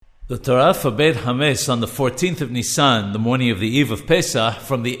The Torah forbade Hamess on the 14th of Nisan, the morning of the eve of Pesach,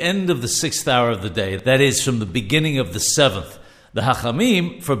 from the end of the 6th hour of the day, that is, from the beginning of the 7th. The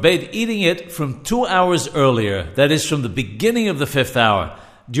Hakhamim forbade eating it from 2 hours earlier, that is, from the beginning of the 5th hour.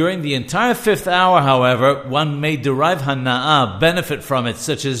 During the entire 5th hour, however, one may derive hana'ah, benefit from it,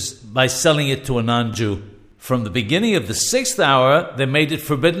 such as by selling it to a non-Jew. From the beginning of the 6th hour, they made it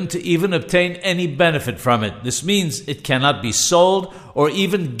forbidden to even obtain any benefit from it. This means it cannot be sold or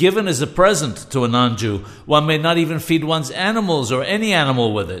even given as a present to a non-Jew. One may not even feed one's animals or any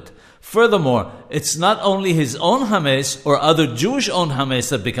animal with it. Furthermore, it's not only his own Hamess or other Jewish-owned Hamess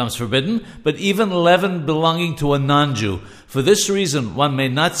that becomes forbidden, but even leaven belonging to a non-Jew. For this reason, one may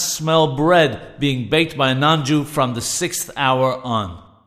not smell bread being baked by a non-Jew from the 6th hour on.